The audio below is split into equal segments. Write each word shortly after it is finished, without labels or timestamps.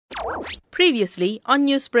Previously on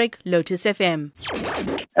Newsbreak, Lotus FM.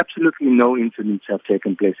 Absolutely no incidents have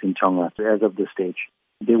taken place in Tonga as of this stage.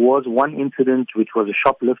 There was one incident which was a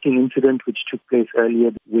shoplifting incident which took place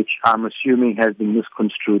earlier, which I'm assuming has been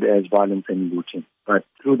misconstrued as violence and looting. But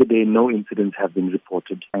through the day, no incidents have been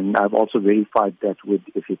reported. And I've also verified that with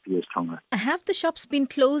SAPS Tonga. Have the shops been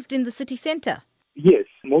closed in the city centre? Yes,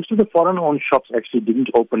 most of the foreign-owned shops actually didn't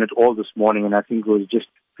open at all this morning, and I think it was just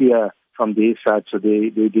fear from their side, so they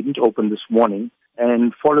didn't open this morning.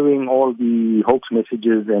 And following all the hoax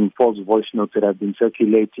messages and false voice notes that have been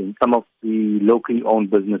circulating, some of the locally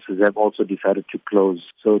owned businesses have also decided to close.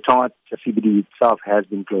 So Tongaat CBD itself has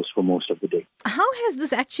been closed for most of the day. How has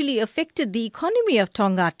this actually affected the economy of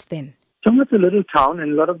Tongaat then? Tongaat's a little town,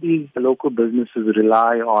 and a lot of these local businesses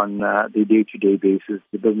rely on the day-to-day basis,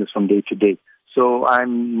 the business from day to day. So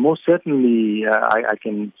I'm most certainly, I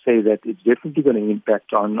can say that it's definitely going to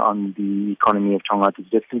impact on the economy of Tongaat. It's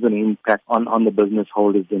definitely going to impact on the business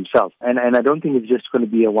holders themselves. And I don't think it's just going to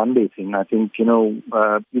be a one-day thing. I think,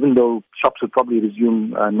 even though shops will probably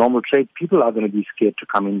resume normal trade, people are going to be scared to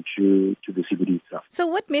come into the CBD itself. So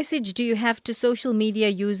what message do you have to social media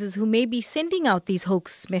users who may be sending out these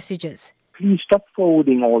hoax messages? Please stop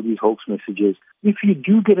forwarding all these hoax messages. If you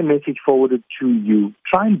do get a message forwarded to you,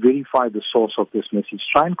 try and verify the source of this message.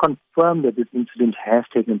 Try and confirm that this incident has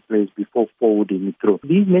taken place before forwarding it through.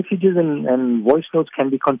 These messages and voice notes can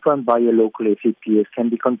be confirmed by your local SAPS, can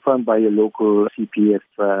be confirmed by your local CPF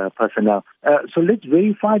personnel. So let's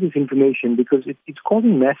verify this information because it's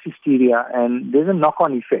causing mass hysteria and there's a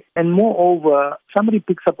knock-on effect. And moreover, somebody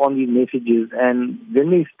picks up on these messages and then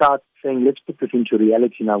they start saying, let's put this into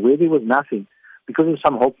reality now, where there was nothing. Because of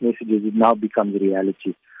some hoax messages, it now becomes a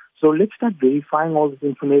reality. So let's start verifying all this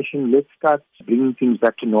information. Let's start bringing things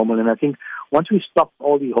back to normal. And I think once we stop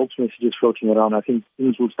all the hoax messages floating around, I think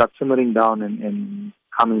things will start simmering down and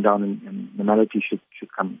calming down and normality should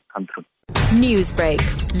come through. Newsbreak,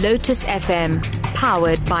 Lotus FM,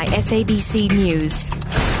 powered by SABC News.